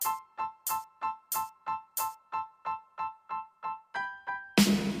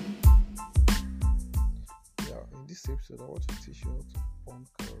this episode, I want to teach you how to burn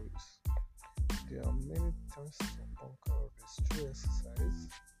calories. There are many times to burn calories through exercise,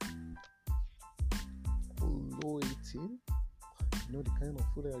 low eating. You know the kind of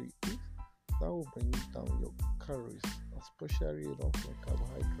food that you eat that will bring down your calories, especially from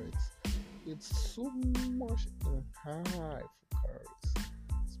carbohydrates. It's so much high for calories,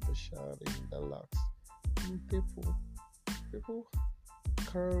 especially in the last. People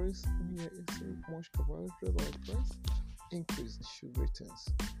calories when you're eating much carbohydrate like rice increase sugar things.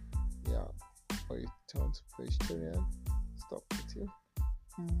 Yeah, or you turn to vegetarian, stop eating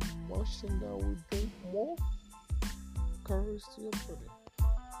much thing that will bring more calories to your body.